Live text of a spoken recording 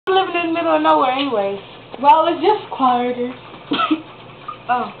living in the middle of nowhere anyways. Well, it's just quieter.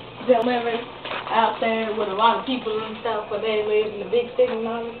 Oh. They're living out there with a lot of people and stuff, but they live in the big city and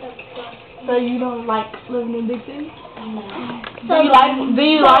all that stuff. So you don't like living in big cities? No. Do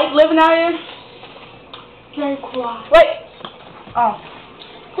you like living out here? Very quiet. Wait. Oh.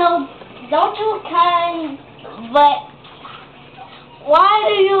 So, don't you but why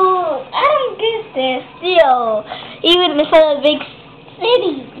do you, I don't get this still, even if it's a big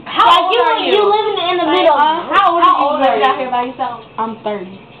city. How old are you? You living in the middle. How old are you? Living out here by yourself? I'm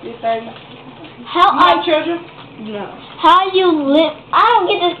 30. You're 30. How You have children? No. How you live? I don't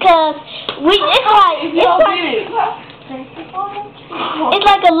get this because it's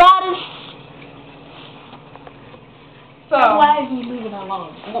like a lot of. So why is he leaving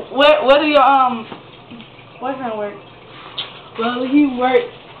alone? Where do your boyfriend work? Well, he works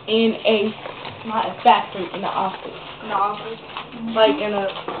in not a factory, in the office. In the office? Like in a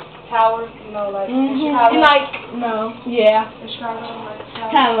tower, you know, like in Chicago? no. Yeah. In Chicago, like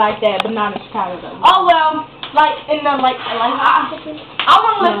Chicago? Kind of like that, but not in Chicago though. Oh well, like in the I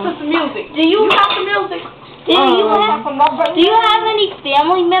want to listen to some music. Do you have some music? Do you have any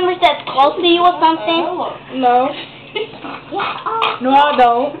family members that's close to you or something? No. No, I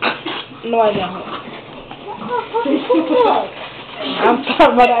don't. No, I don't. I'm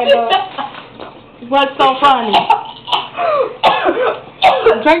sorry, but I don't. What's so funny?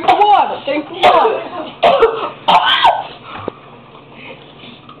 Drink the water. Drink the water.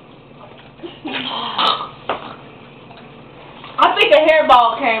 I think a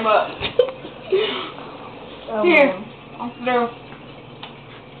hairball came up. Here. I'm through.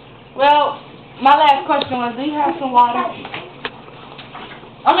 Well, my last question was, do you have some water?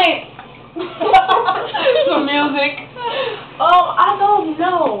 I mean, some music. Oh, I don't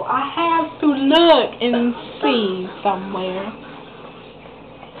know. I have to look and see somewhere.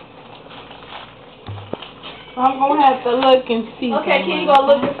 I'm gonna have to look and see. Okay, can you go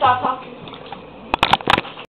look and stop talking?